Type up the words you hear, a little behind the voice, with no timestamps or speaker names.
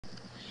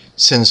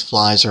Since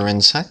flies are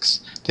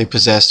insects, they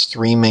possess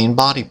three main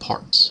body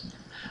parts.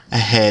 A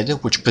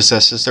head, which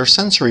possesses their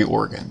sensory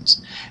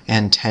organs,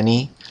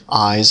 antennae,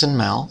 eyes, and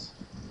mouth.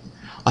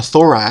 A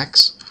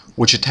thorax,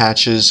 which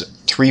attaches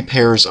three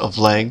pairs of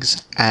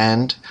legs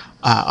and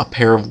a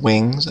pair of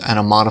wings and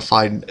a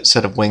modified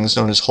set of wings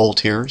known as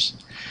holters,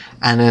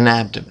 and an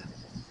abdomen.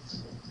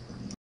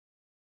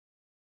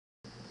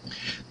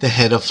 The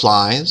head of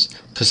flies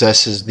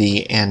possesses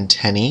the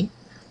antennae,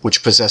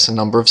 which possess a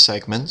number of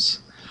segments,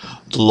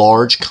 the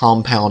large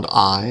compound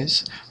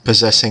eyes,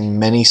 possessing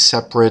many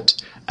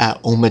separate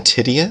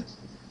ommatidia,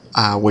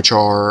 which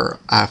are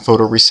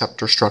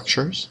photoreceptor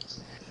structures.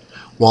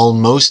 While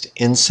most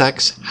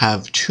insects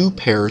have two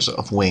pairs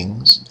of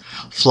wings,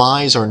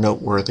 flies are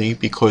noteworthy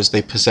because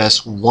they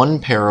possess one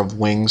pair of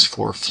wings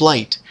for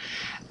flight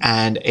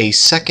and a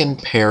second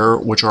pair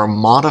which are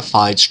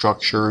modified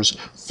structures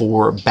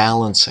for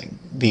balancing.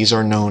 These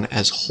are known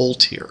as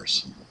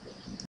holters.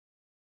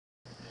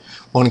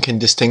 One can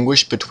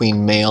distinguish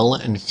between male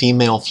and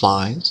female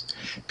flies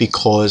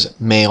because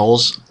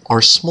males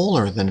are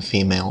smaller than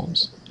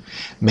females.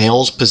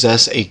 Males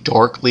possess a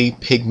darkly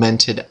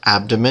pigmented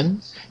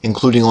abdomen,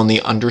 including on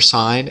the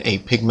underside a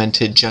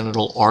pigmented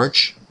genital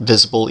arch,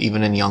 visible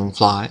even in young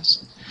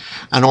flies.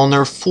 And on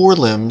their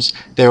forelimbs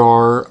there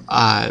are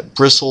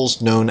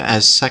bristles known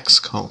as sex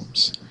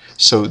combs.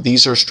 So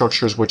these are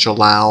structures which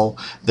allow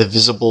the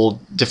visible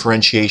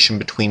differentiation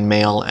between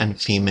male and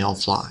female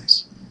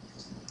flies.